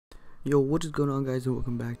Yo, what is going on, guys, and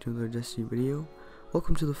welcome back to another Destiny video.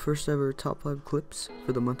 Welcome to the first ever top 5 clips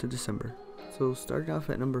for the month of December. So starting off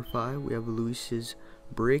at number 5, we have Luis's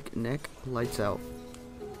Breakneck Lights Out.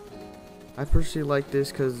 I personally like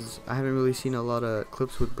this because I haven't really seen a lot of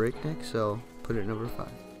clips with breakneck, so put it at number 5.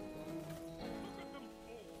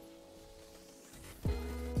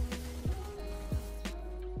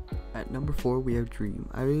 At number 4, we have Dream.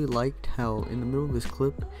 I really liked how in the middle of this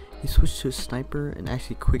clip he switched to a sniper and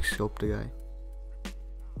actually quick scoped the guy.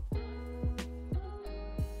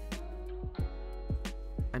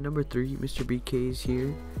 At number 3, Mr. BK is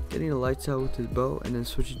here, getting the lights out with his bow and then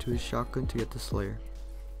switching to his shotgun to get the Slayer.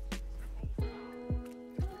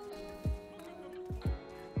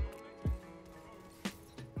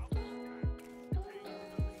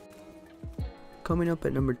 Coming up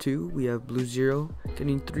at number 2, we have Blue Zero,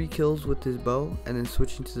 getting 3 kills with his bow and then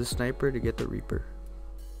switching to the sniper to get the Reaper.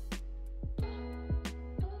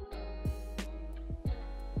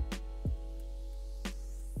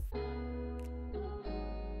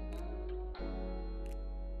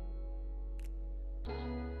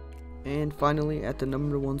 And finally, at the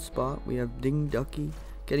number 1 spot, we have Ding Ducky,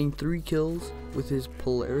 getting 3 kills with his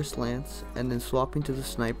Polaris Lance and then swapping to the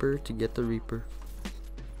sniper to get the Reaper.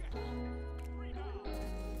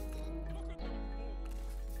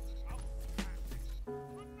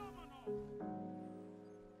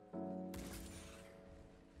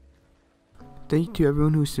 Thank you to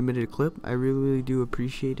everyone who submitted a clip. I really do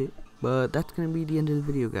appreciate it. But that's going to be the end of the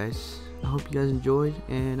video, guys. I hope you guys enjoyed,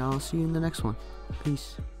 and I'll see you in the next one.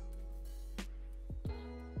 Peace.